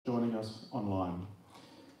us online.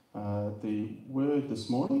 The word this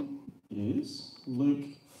morning is Luke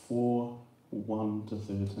 4, 1 to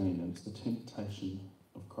 13, and it's the temptation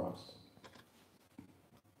of Christ.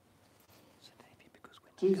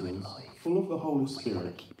 Jesus, full of the Holy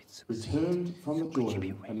Spirit, returned from the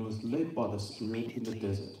Jordan and was led by the Spirit in the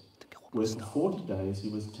desert, where for 40 days he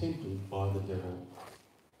was tempted by the devil.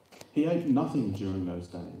 He ate nothing during those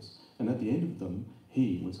days, and at the end of them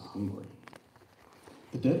he was hungry.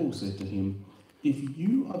 The devil said to him, "If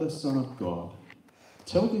you are the Son of God,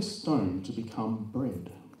 tell this stone to become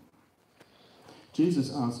bread."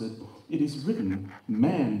 Jesus answered, "It is written,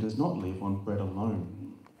 man does not live on bread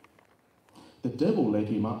alone." The devil led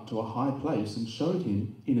him up to a high place and showed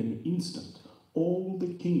him in an instant all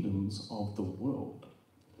the kingdoms of the world.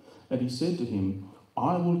 And he said to him,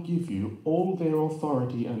 "I will give you all their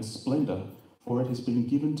authority and splendour, for it has been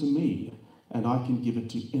given to me, and I can give it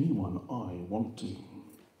to anyone I want to.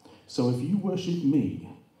 So if you worship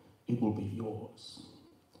me, it will be yours."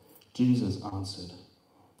 Jesus answered,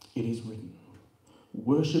 "It is written,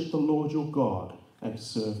 worship the Lord your God and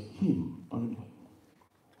serve him only."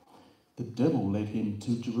 The devil led him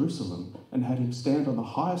to Jerusalem and had him stand on the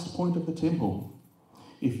highest point of the temple.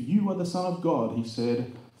 "If you are the Son of God," he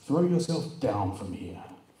said, "throw yourself down from here,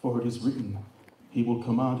 for it is written, he will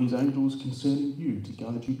command his angels concerning you to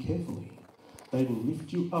guard you carefully. They will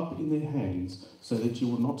lift you up in their hands so that you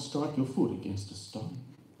will not strike your foot against a stone."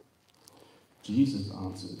 Jesus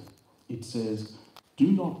answered, "It says,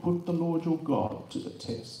 do not put the Lord your God to the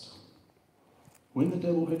test." When the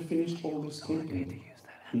devil had finished all this tempting,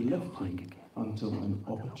 he left him until an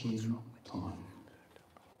opportune time.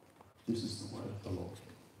 This is the word of the Lord.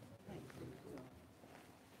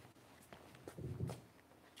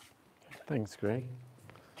 Thanks, Greg.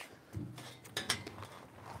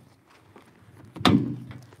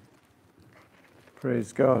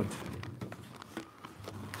 Praise God.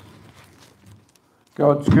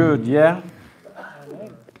 God's good, yeah?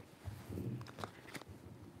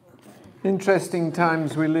 Interesting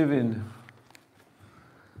times we live in.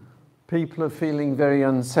 People are feeling very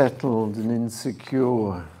unsettled and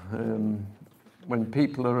insecure. When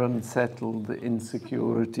people are unsettled, the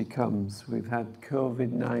insecurity comes. We've had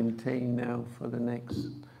COVID-19 now for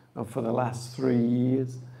the last 3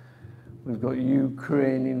 years. We've got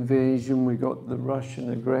Ukraine invasion, we've got the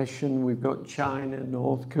Russian aggression, we've got China,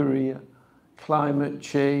 North Korea, climate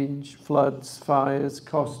change, floods, fires,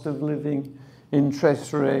 cost of living,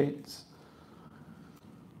 interest rates.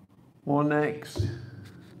 What next?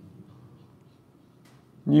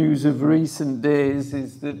 News of recent days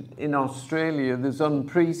is that in Australia there's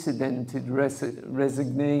unprecedented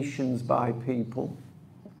resignations by people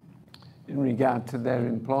in regard to their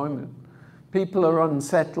employment. People are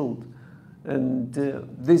unsettled, and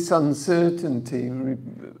this uncertainty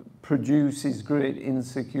produces great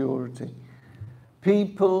insecurity.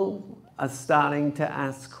 People are starting to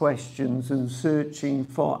ask questions and searching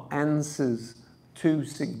for answers to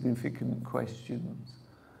significant questions.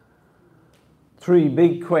 3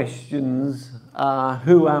 big questions are: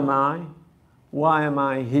 who am I? Why am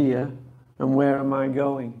I here? And where am I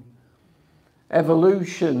going?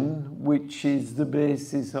 Evolution, which is the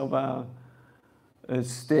basis of our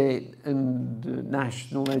state and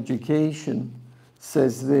national education,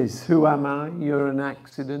 says this: who am I? You're an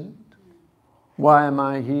accident. Why am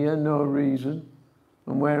I here? No reason.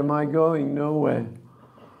 And where am I going? Nowhere.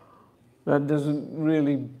 That doesn't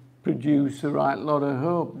really produce a right lot of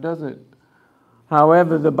hope, does it?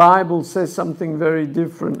 However, the Bible says something very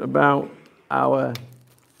different about our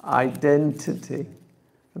identity,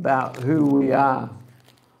 about who we are.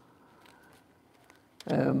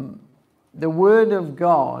 The Word of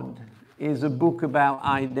God is a book about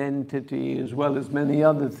identity as well as many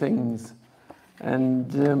other things.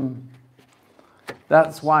 And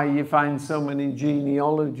that's why you find so many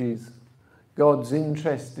genealogies. God's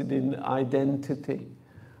interested in identity.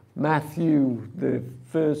 Matthew, the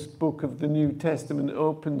first book of the New Testament,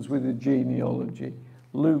 opens with a genealogy.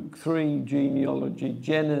 Luke 3, genealogy.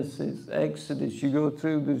 Genesis, Exodus, you go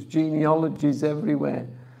through, there's genealogies everywhere.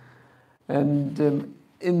 And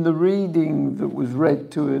in the reading that was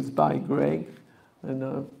read to us by Greg, and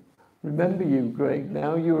I remember you, Greg,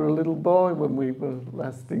 now you were a little boy when we were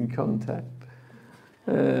last in contact.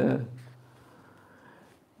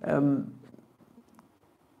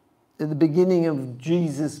 At the beginning of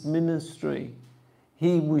Jesus' ministry,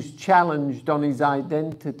 he was challenged on his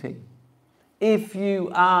identity. If you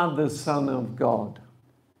are the Son of God,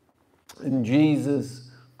 and Jesus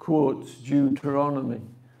quotes Deuteronomy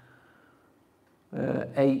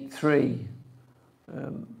 8:3,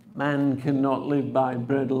 man cannot live by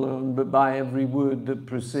bread alone, but by every word that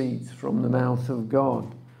proceeds from the mouth of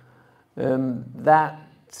God. That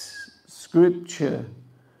scripture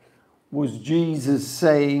was Jesus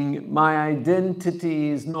saying, my identity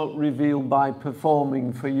is not revealed by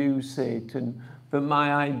performing for you, Satan, but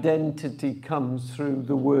my identity comes through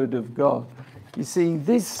the word of God. You see,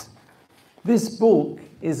 this book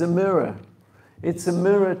is a mirror. It's a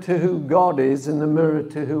mirror to who God is and a mirror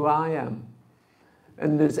to who I am.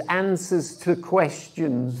 And there's answers to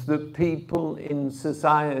questions that people in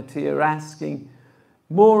society are asking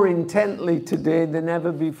more intently today than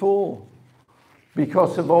ever before,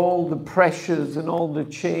 because of all the pressures and all the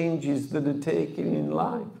changes that are taking in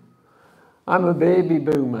life. I'm a baby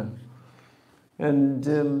boomer.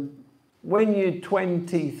 And when you're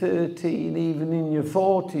 20, 30, and even in your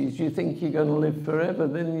 40s, you think you're going to live forever.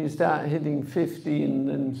 Then you start hitting 50 and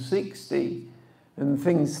then 60, and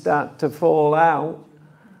things start to fall out,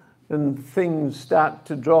 and things start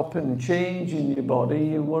to drop and change in your body.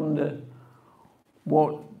 You wonder,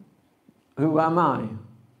 who am I?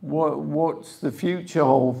 What's the future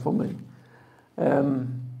hold for me?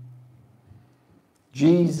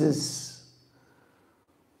 Jesus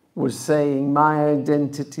was saying, my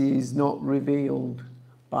identity is not revealed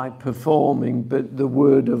by performing, but the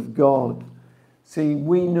word of God. See,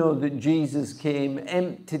 we know that Jesus came,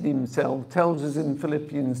 emptied himself, tells us in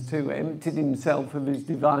Philippians 2, emptied himself of his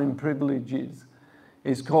divine privileges.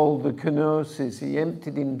 It's called the kenosis. He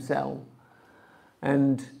emptied himself.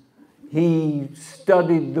 And he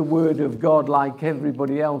studied the word of God like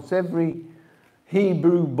everybody else. Every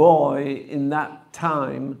Hebrew boy in that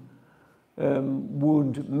time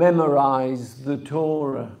would memorize the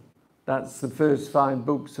Torah. That's the first 5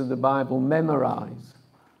 books of the Bible, memorize.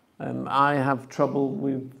 I have trouble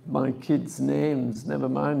with my kids' names, never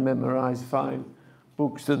mind memorize 5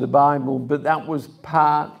 books of the Bible, but that was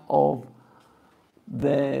part of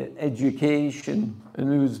their education,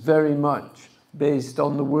 and it was very much based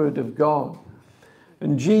on the Word of God.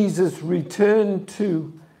 And Jesus returned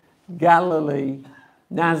to Galilee,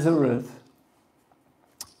 Nazareth,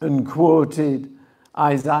 and quoted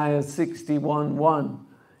Isaiah 61:1.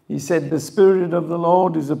 He said, the Spirit of the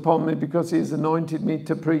Lord is upon me because he has anointed me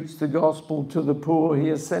to preach the gospel to the poor. He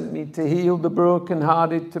has sent me to heal the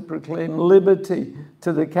brokenhearted, to proclaim liberty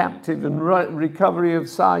to the captive and recovery of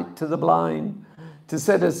sight to the blind, to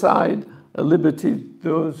set aside a liberty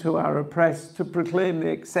those who are oppressed, to proclaim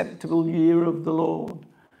the acceptable year of the Lord.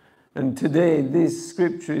 And today this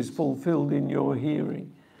scripture is fulfilled in your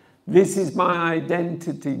hearing. This is my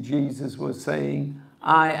identity, Jesus was saying.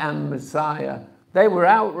 I am Messiah. They were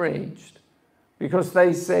outraged because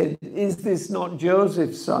they said, is this not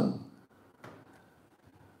Joseph's son?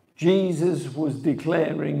 Jesus was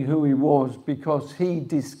declaring who he was because he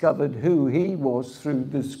discovered who he was through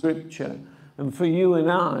the scripture. And for you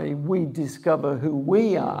and I, we discover who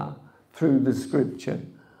we are through the scripture.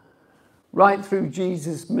 Right through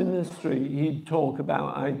Jesus' ministry, he'd talk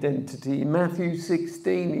about identity. In Matthew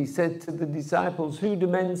 16, he said to the disciples, who do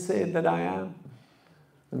men say that I am?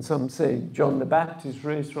 And some say John the Baptist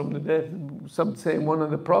raised from the dead. Some say one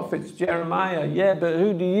of the prophets, Jeremiah. Yeah, but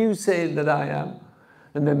who do you say that I am?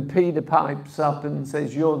 And then Peter pipes up and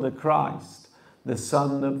says, you're the Christ, the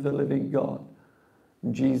Son of the living God.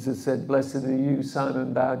 And Jesus said, blessed are you,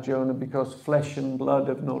 Simon Bar-Jonah, because flesh and blood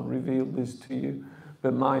have not revealed this to you,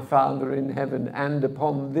 but my Father in heaven. And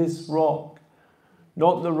upon this rock,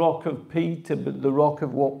 not the rock of Peter, but the rock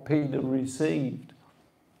of what Peter received,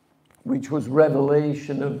 which was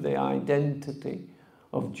revelation of the identity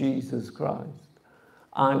of Jesus Christ,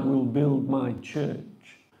 I will build my church.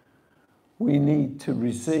 We need to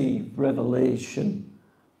receive revelation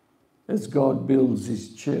as God builds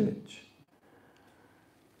his church.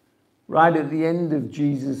 Right at the end of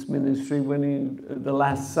Jesus' ministry, at the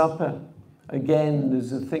Last Supper, again,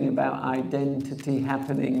 there's a thing about identity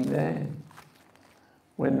happening there.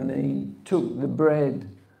 When he took the bread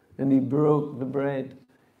and he broke the bread,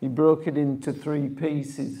 he broke it into 3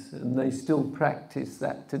 pieces, and they still practice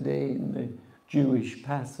that today in the Jewish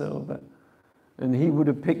Passover. And he would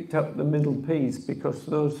have picked up the middle piece because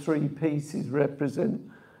those 3 pieces represent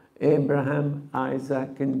Abraham,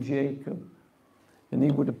 Isaac, and Jacob. And he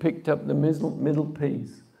would have picked up the middle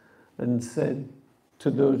piece and said to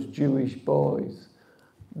those Jewish boys,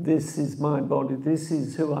 this is my body, this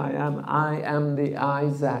is who I am the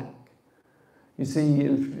Isaac. You see,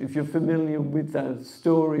 if you're familiar with the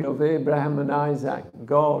story of Abraham and Isaac,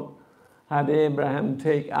 God had Abraham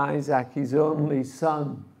take Isaac, his only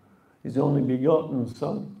son, his only begotten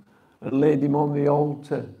son, and laid him on the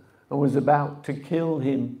altar and was about to kill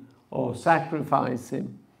him or sacrifice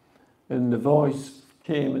him. And the voice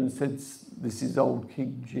came and said, this is old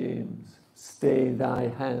King James, stay thy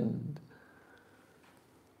hand.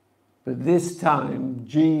 But this time,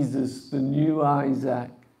 Jesus, the new Isaac,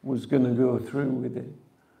 was going to go through with it.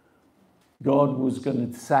 God was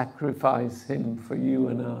going to sacrifice him for you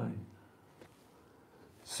and I.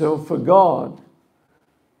 So for God,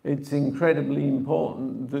 it's incredibly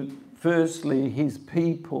important that firstly, his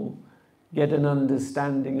people get an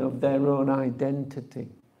understanding of their own identity.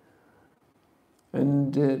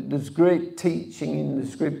 And there's great teaching in the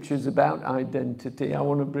scriptures about identity. I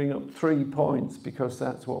want to bring up 3 points because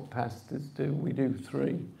that's what pastors do. We do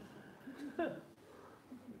 3.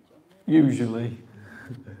 Usually.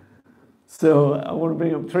 So I want to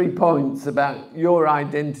bring up 3 points about your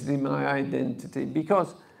identity, my identity,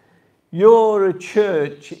 because you're a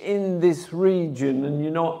church in this region and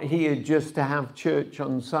you're not here just to have church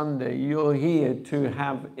on Sunday. You're here to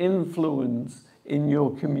have influence in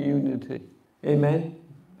your community. Amen?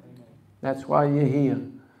 That's why you're here.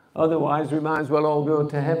 Otherwise, we might as well all go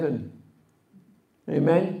to heaven.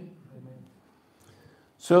 Amen?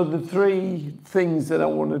 So the 3 things that I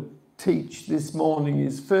want to teach this morning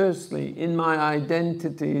is, firstly, in my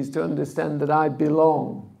identity is to understand that I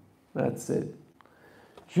belong. That's it.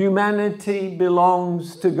 Humanity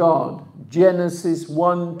belongs to God. Genesis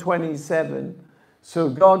 1:27. So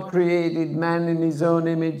God created man in his own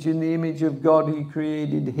image. In the image of God he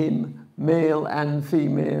created him. Male and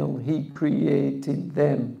female, he created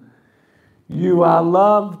them. You are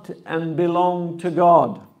loved and belong to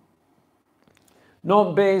God.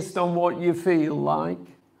 Not based on what you feel like,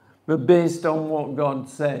 but based on what God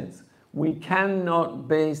says. We cannot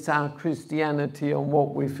base our Christianity on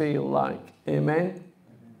what we feel like. Amen?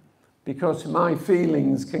 Because my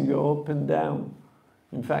feelings can go up and down.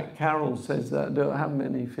 In fact, Carol says that I don't have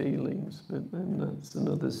many feelings, but then that's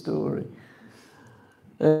another story.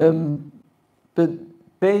 But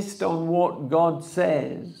based on what God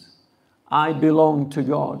says, I belong to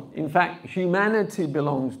God. In fact, humanity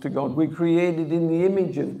belongs to God. We're created in the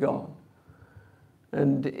image of God.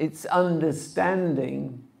 And it's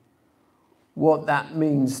understanding what that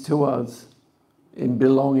means to us in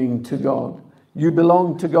belonging to God. You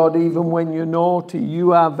belong to God even when you're naughty.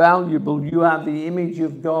 You are valuable. You are the image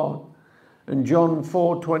of God. And John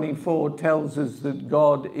 4:24 tells us that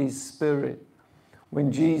God is spirit.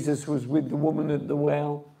 When Jesus was with the woman at the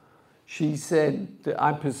well, she said,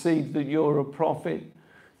 I perceive that you're a prophet.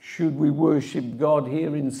 Should we worship God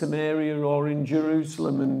here in Samaria or in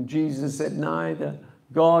Jerusalem? And Jesus said, neither.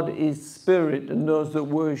 God is spirit, and those that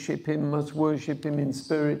worship him must worship him in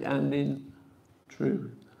spirit and in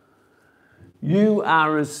truth. You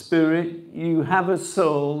are a spirit, you have a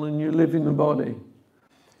soul, and you live in a body.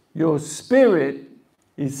 Your spirit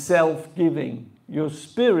is self-giving. Your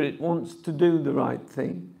spirit wants to do the right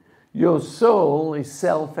thing. Your soul is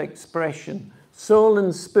self-expression. Soul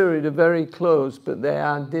and spirit are very close, but they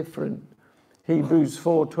are different. Hebrews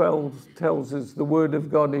 4:12 tells us the word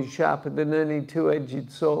of God is sharper than any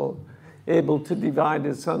two-edged sword, able to divide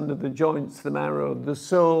asunder the joints, the marrow, the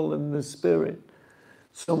soul and the spirit.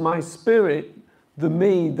 So my spirit, the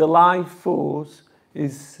me, the life force,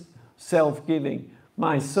 is self-giving.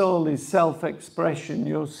 My soul is self-expression.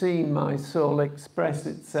 You're seeing my soul express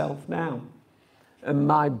itself now. And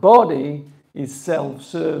my body is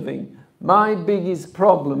self-serving. My biggest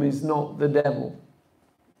problem is not the devil.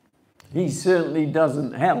 He certainly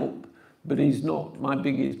doesn't help, but he's not my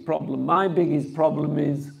biggest problem. My biggest problem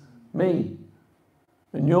is me.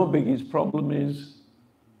 And your biggest problem is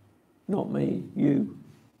not me, you.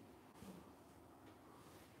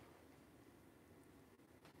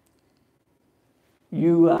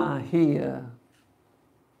 You are here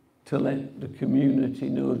to let the community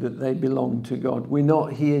know that they belong to God. We're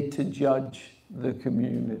not here to judge the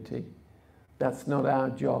community. That's not our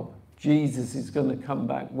job. Jesus is going to come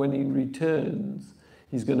back. When he returns,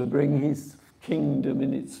 he's going to bring his kingdom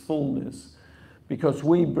in its fullness, because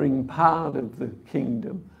we bring part of the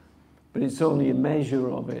kingdom, but it's only a measure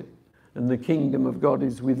of it, and the kingdom of God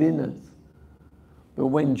is within us. But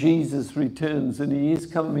when Jesus returns, and he is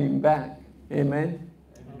coming back, amen?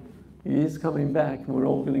 He is coming back, and we're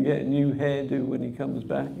all going to get a new hairdo when he comes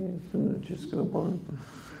back. Just go on.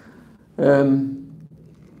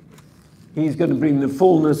 He's going to bring the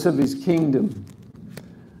fullness of his kingdom.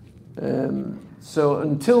 So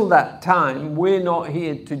until that time, we're not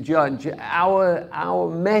here to judge. Our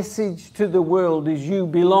message to the world is you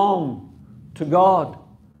belong to God.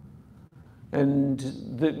 And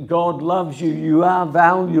that God loves you. You are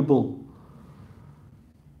valuable.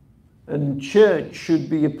 And church should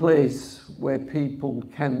be a place where people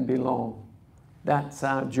can belong. That's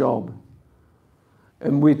our job.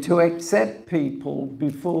 And we're to accept people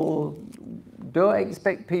before, don't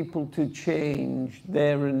expect people to change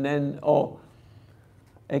there and then, or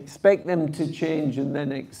expect them to change and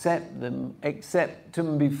then accept them. Accept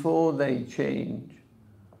them before they change.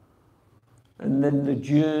 And then the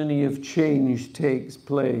journey of change takes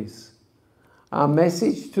place. Our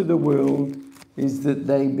message to the world is that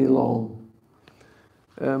they belong.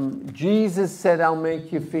 Jesus said, I'll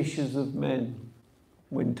make you fishers of men,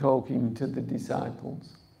 when talking to the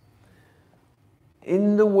disciples.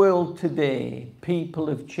 In the world today, people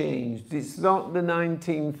have changed. It's not the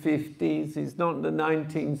 1950s, it's not the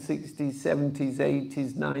 1960s, 70s,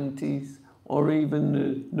 80s, 90s, or even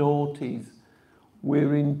the noughties.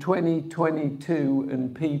 We're in 2022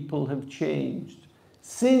 and people have changed.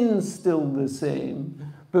 Sin's still the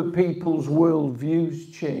same, but people's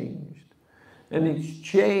worldviews changed. And it's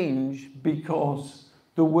changed because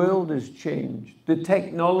the world has changed. The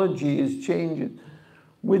technology is changing.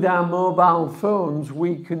 With our mobile phones,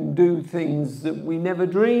 we can do things that we never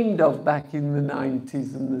dreamed of back in the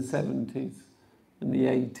 90s and the 70s and the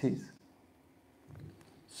 80s.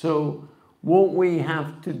 So what we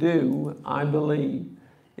have to do, I believe,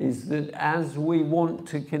 is that as we want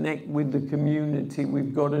to connect with the community,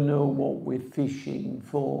 we've got to know what we're fishing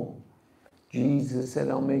for. Jesus said,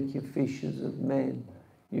 I'll make you fishers of men.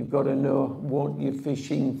 You've got to know what you're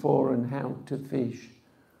fishing for and how to fish.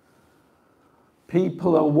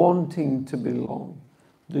 People are wanting to belong.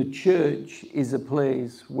 The church is a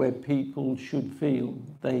place where people should feel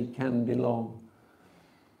they can belong.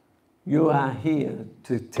 You are here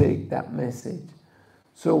to take that message.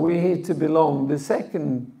 So we're here to belong. The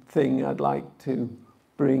second thing I'd like to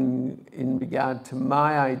bring in regard to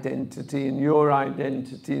my identity and your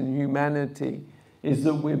identity and humanity is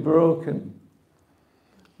that we're broken.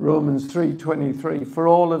 Romans 3:23, for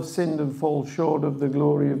all have sinned and fall short of the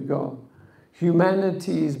glory of God.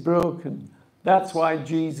 Humanity is broken. That's why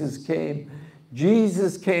Jesus came.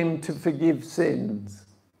 Jesus came to forgive sins.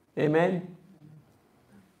 Amen?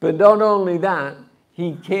 But not only that,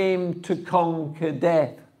 he came to conquer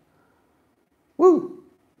death. Woo!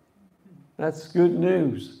 That's good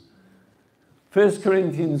news. 1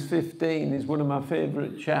 Corinthians 15 is one of my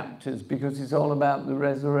favorite chapters because it's all about the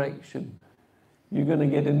resurrection. You're going to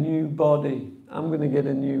get a new body. I'm going to get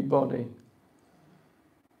a new body.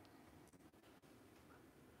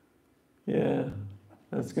 Yeah,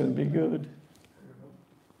 that's going to be good.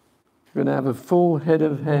 We're going to have a full head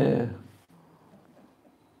of hair.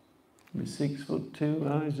 Be 6'2",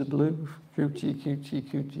 eyes are blue. Coochie, coochie,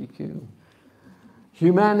 coochie, coo.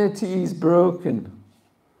 Humanity is broken.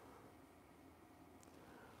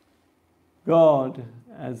 God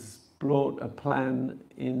has brought a plan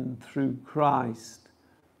in through Christ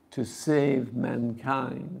to save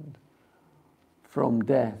mankind from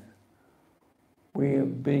death. We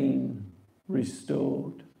have been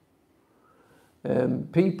restored.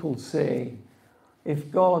 People say,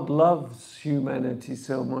 if God loves humanity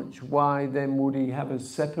so much, why then would he have us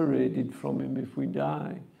separated from him if we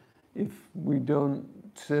die? If we don't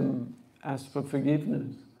ask for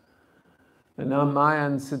forgiveness. And now my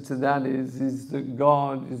answer to that is that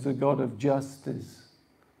God is a God of justice.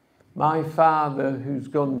 My father, who's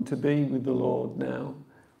gone to be with the Lord now,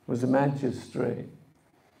 was a magistrate.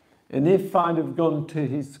 And if I'd have gone to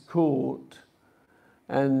his court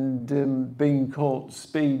and been caught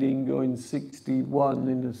speeding, going 61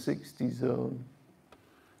 in a 60 zone,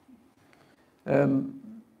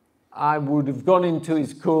 I would have gone into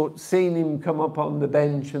his court, seen him come up on the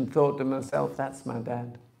bench and thought to myself, that's my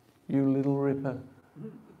dad, you little ripper.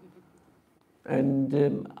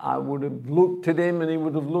 And I would have looked at him and he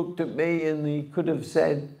would have looked at me and he could have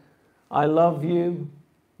said, I love you,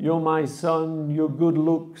 you're my son, your good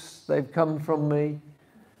looks, they've come from me.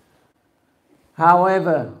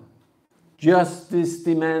 However, justice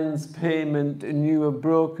demands payment and you have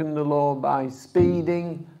broken the law by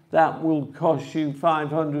speeding. That will cost you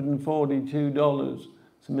 $542.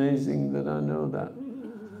 It's amazing that I know that.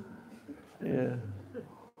 Yeah.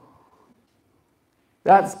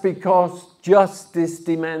 That's because justice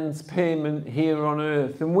demands payment here on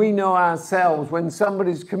earth. And we know ourselves when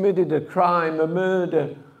somebody's committed a crime, a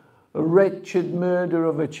murder, a wretched murder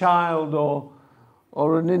of a child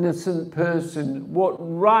or an innocent person, what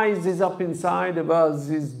rises up inside of us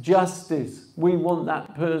is justice. We want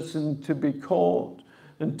that person to be caught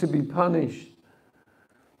and to be punished.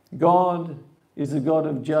 God is a God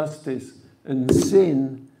of justice, and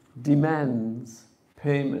sin demands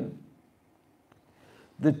payment.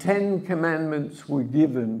 The 10 Commandments were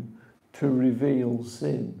given to reveal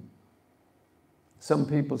sin. Some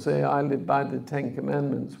people say, I live by the 10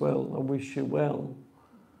 Commandments. Well, I wish you well.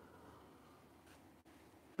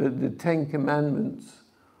 But the Ten Commandments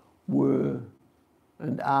were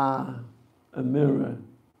and are a mirror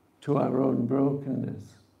to our own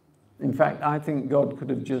brokenness. In fact, I think God could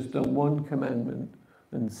have just done one commandment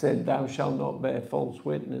and said, "Thou shalt not bear false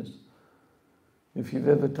witness." If you've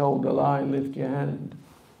ever told a lie, lift your hand.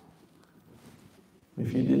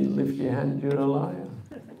 If you didn't lift your hand, you're a liar.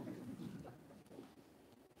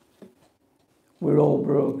 We're all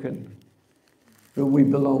broken, but we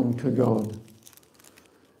belong to God.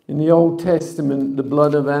 In the Old Testament, the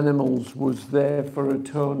blood of animals was there for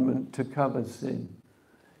atonement to cover sin.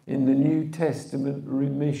 In the New Testament,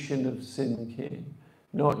 remission of sin came,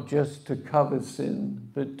 not just to cover sin,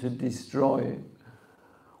 but to destroy it.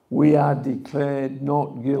 We are declared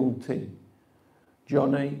not guilty.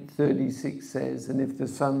 John 8:36 says, "And if the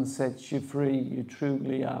Son sets you free, you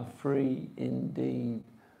truly are free indeed."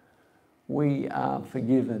 We are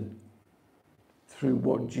forgiven through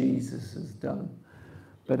what Jesus has done.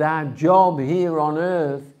 But our job here on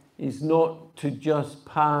earth is not to just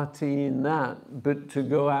party in that, but to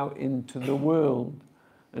go out into the world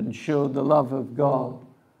and show the love of God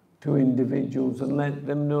to individuals and let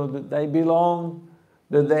them know that they belong,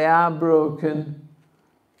 that they are broken.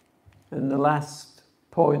 And the last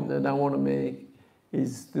point that I want to make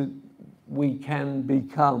is that we can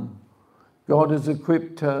become. God has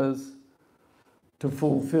equipped us to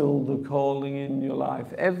fulfill the calling in your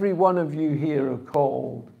life. Every one of you here are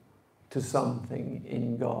called to something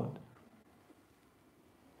in God.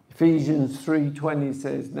 Ephesians 3:20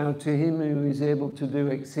 says, "Now to him who is able to do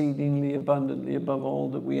exceedingly abundantly above all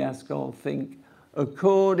that we ask or think,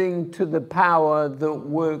 according to the power that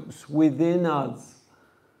works within us."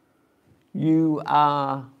 You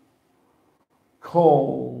are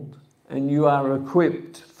called and you are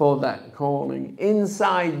equipped for that calling.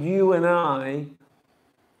 Inside you and I,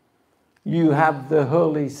 you have the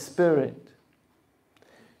Holy Spirit.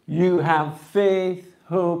 You have faith,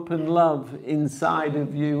 hope, and love inside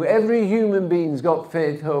of you. Every human being's got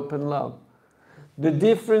faith, hope, and love. The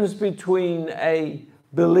difference between a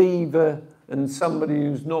believer and somebody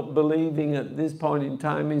who's not believing at this point in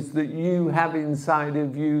time is that you have inside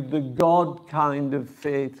of you the God kind of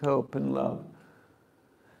faith, hope, and love.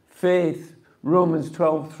 Faith, Romans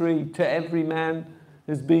 12:3, to every man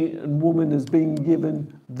and woman has been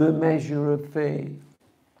given the measure of faith.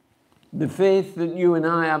 The faith that you and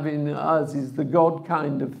I have in us is the God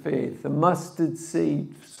kind of faith. A mustard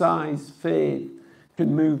seed size faith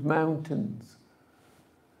can move mountains.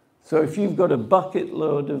 So if you've got a bucket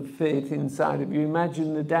load of faith inside of you,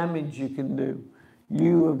 imagine the damage you can do.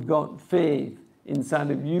 You have got faith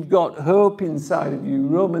inside of you. You've got hope inside of you.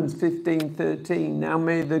 Romans 15:13. "Now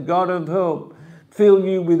may the God of hope fill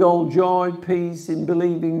you with all joy, peace in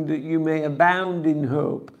believing, that you may abound in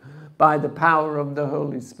hope by the power of the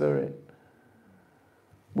Holy Spirit."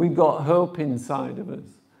 We've got hope inside of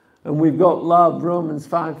us. And we've got love, Romans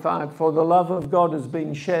 5:5. "For the love of God has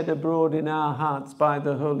been shed abroad in our hearts by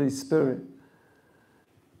the Holy Spirit."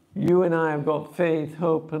 You and I have got faith,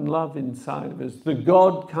 hope, and love inside of us. The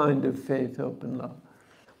God kind of faith, hope, and love.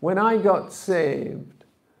 When I got saved,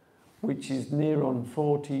 which is near on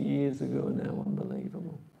 40 years ago now,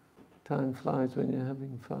 unbelievable. Time flies when you're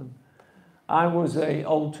having fun. I was an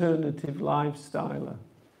alternative lifestyler.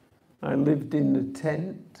 I lived in a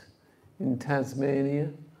tent in Tasmania.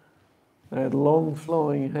 I had long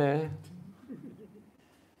flowing hair.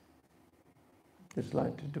 Just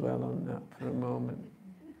like to dwell on that for a moment.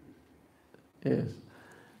 Yes.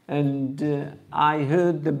 And I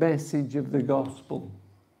heard the message of the gospel.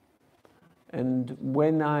 And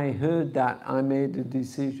when I heard that, I made a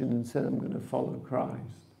decision and said, I'm going to follow Christ.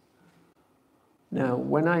 Now,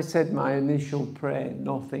 when I said my initial prayer,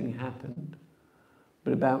 nothing happened.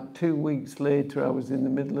 But about 2 weeks later, I was in the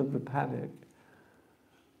middle of the paddock.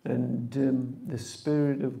 And the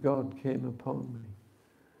Spirit of God came upon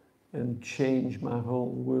me and changed my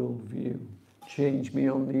whole worldview, changed me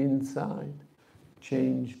on the inside,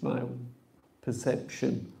 changed my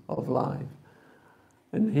perception of life.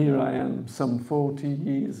 And here I am, some 40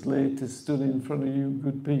 years later, stood in front of you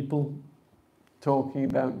good people, talking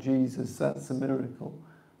about Jesus. That's a miracle.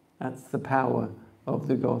 That's the power of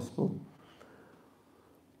the gospel.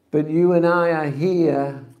 But you and I are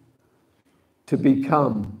here to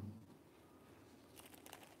become.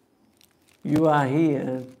 You are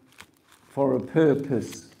here for a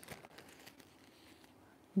purpose.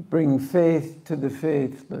 Bring faith to the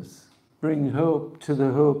faithless. Bring hope to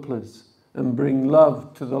the hopeless. And bring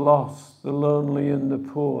love to the lost, the lonely, and the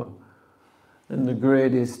poor. And the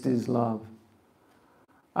greatest is love.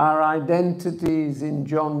 Our identity is in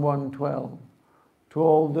John 1:12. To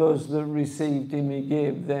all those that received him, he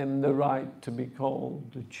gave them the right to be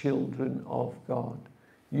called the children of God.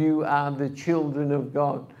 You are the children of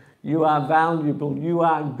God. You are valuable. You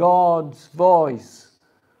are God's voice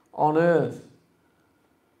on earth.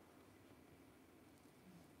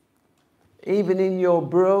 Even in your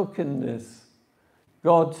brokenness,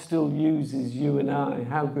 God still uses you and I.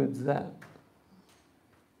 How good's that?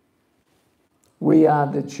 We are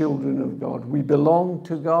the children of God. We belong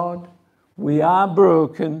to God. We are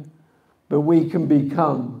broken, but we can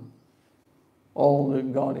become all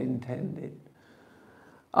that God intended.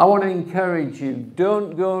 I want to encourage you,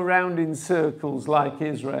 don't go around in circles like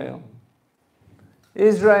Israel.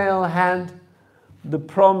 Israel had the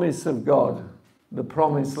promise of God, the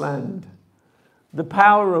promised land. The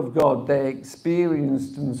power of God, they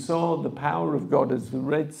experienced and saw the power of God as the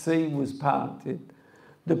Red Sea was parted.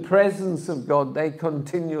 The presence of God, they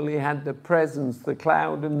continually had the presence, the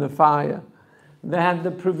cloud and the fire. They had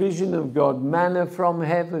the provision of God, manna from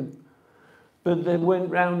heaven. But they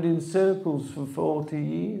went round in circles for 40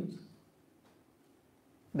 years.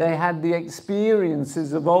 They had the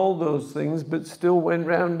experiences of all those things, but still went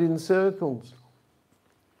round in circles.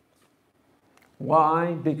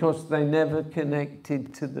 Why? Because they never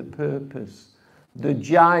connected to the purpose. The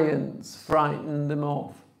giants frightened them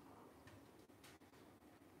off.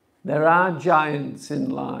 There are giants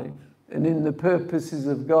in life, and in the purposes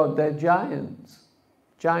of God, they're giants.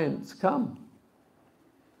 Giants come.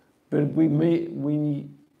 But if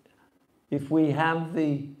we have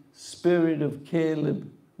the spirit of Caleb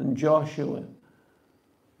and Joshua,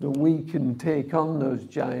 that we can take on those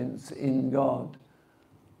giants in God,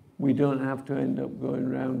 we don't have to end up going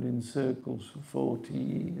round in circles for 40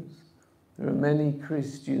 years. There are many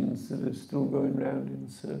Christians that are still going round in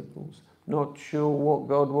circles, not sure what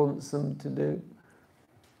God wants them to do.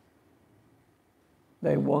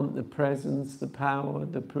 They want the presence, the power,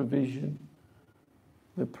 the provision,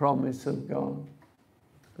 the promise of God,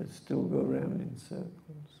 but still go around in circles.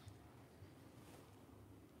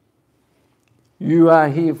 You are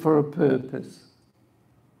here for a purpose.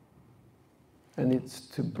 And it's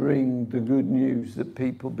to bring the good news that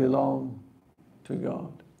people belong to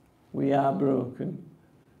God. We are broken,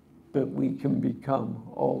 but we can become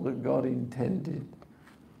all that God intended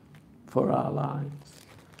for our lives.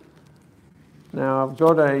 Now, I've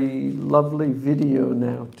got a lovely video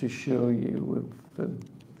now to show you of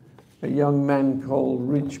a young man called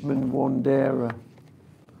Richmond Wandera.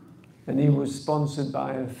 And he was sponsored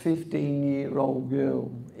by a 15-year-old girl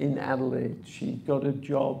in Adelaide. She got a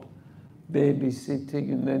job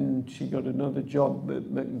babysitting, and then she got another job at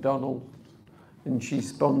McDonald's, and she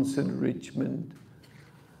sponsored Richmond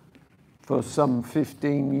for some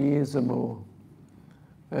 15 years or more.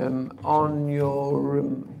 On your,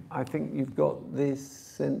 I think you've got this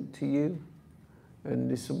sent to you, and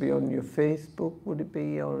this will be on your Facebook, would it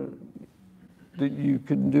be? Or that you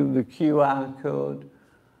can do the QR code.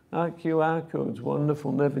 Our QR code's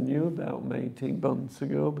wonderful. Never knew about them 18 months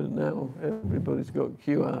ago, but now everybody's got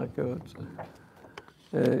QR codes.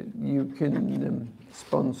 You can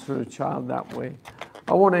sponsor a child that way.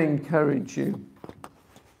 I want to encourage you.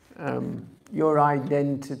 Your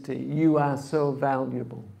identity. You are so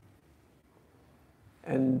valuable.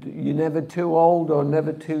 And you're never too old or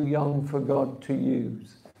never too young for God to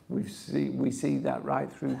use. We see that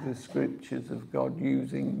right through the scriptures of God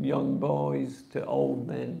using young boys to old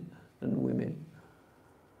men and women.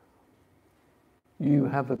 You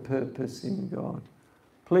have a purpose in God.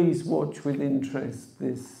 Please watch with interest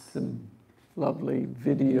this lovely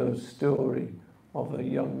video story of a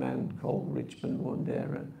young man called Richmond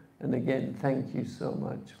Wandera. And again, thank you so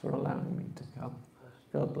much for allowing me to come.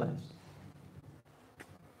 God bless.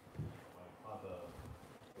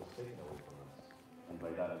 By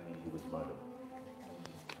that I mean he was murdered.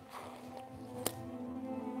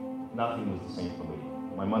 Nothing was the same for me.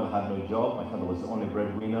 My mother had no job, my father was the only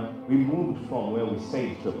breadwinner. We moved from where we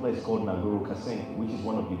stayed to a place called Naguru Kasenke, which is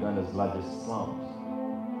one of Uganda's largest slums.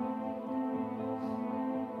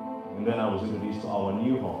 And then I was introduced to our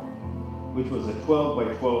new home, which was a 12 by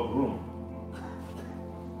 12 room.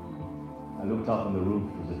 I looked up on the roof,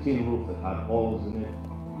 it was a tin roof that had holes in it.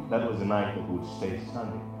 That was the night that we would stay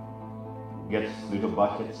standing. Get little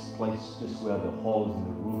buckets placed just where the holes in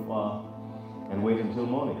the roof are and wait until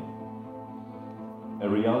morning. A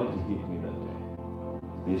reality hit me that day.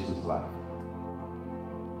 This was life.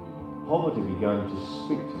 Poverty began to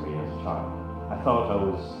speak to me as a child. I thought I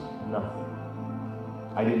was nothing.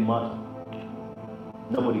 I didn't matter.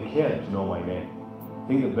 Nobody cared to know my name. I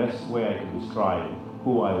think the best way I could describe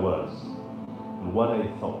who I was and what I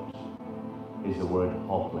thought is the word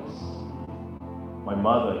hopeless. My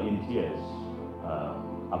mother, in tears,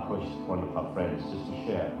 approached one of her friends just to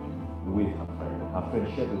share with her friend. Her friend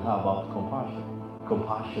shared with her about compassion.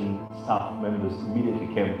 Compassion staff members immediately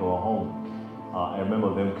came to our home. I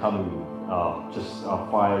remember them coming with just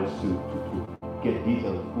files to get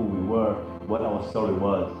details of who we were, what our story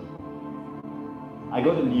was. I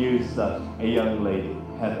got the news that a young lady,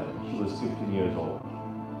 Heather, she was 15 years old,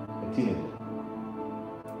 a teenager.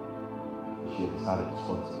 She had decided to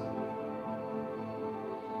sponsor.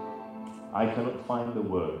 I cannot find the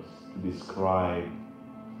words to describe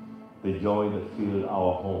the joy that filled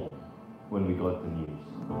our home when we got the news.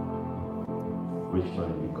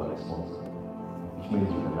 Richmond, you've got a sponsor, which means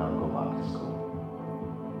you can now go back to school.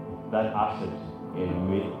 That ushered in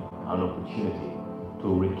me an opportunity to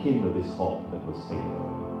rekindle this hope that was taken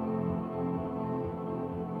away.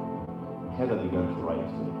 Heather began to write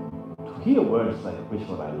to me. To hear words like,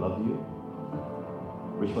 Richmond, I love you.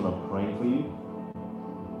 Richmond, I'm praying for you.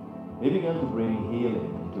 They began to bring healing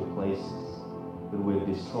into places that were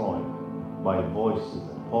destroyed by voices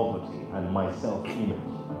and poverty and my self-image.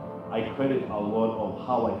 I credit a lot of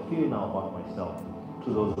how I feel now about myself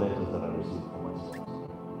to those letters that I received from my sponsor.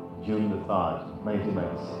 June the 3rd,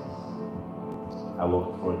 1996, I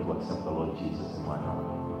walked forward to accept the Lord Jesus in my heart.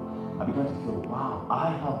 I began to feel, wow, I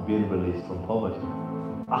have been released from poverty.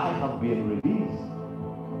 I have been released.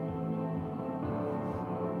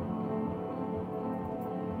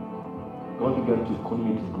 God began to call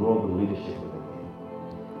me to grow the leadership within me.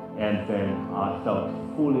 And then I felt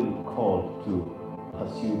fully called to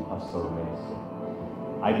pursue pastoral ministry.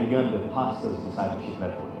 I began the Pastors Discipleship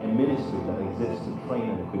Network, a ministry that exists to train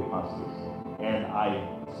and equip pastors. And I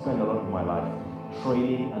spent a lot of my life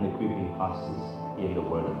training and equipping pastors in the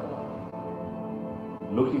Word of God.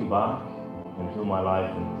 Looking back into my life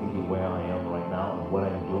and thinking where I am right now and what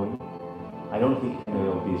I'm doing, I don't think any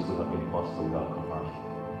of this would have been possible without compassion.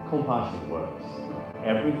 Compassion works.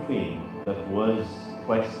 Everything that was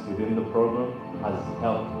placed within the program has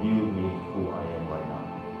helped build me to who I am right now.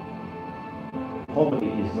 Poverty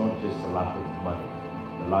is not just a lack of money,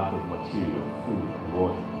 the lack of material, food, and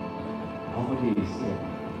water. Poverty is sin.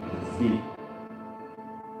 It's deep.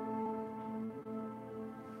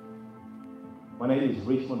 My name is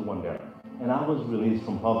Richmond Wandera, and I was released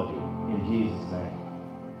from poverty in Jesus' name.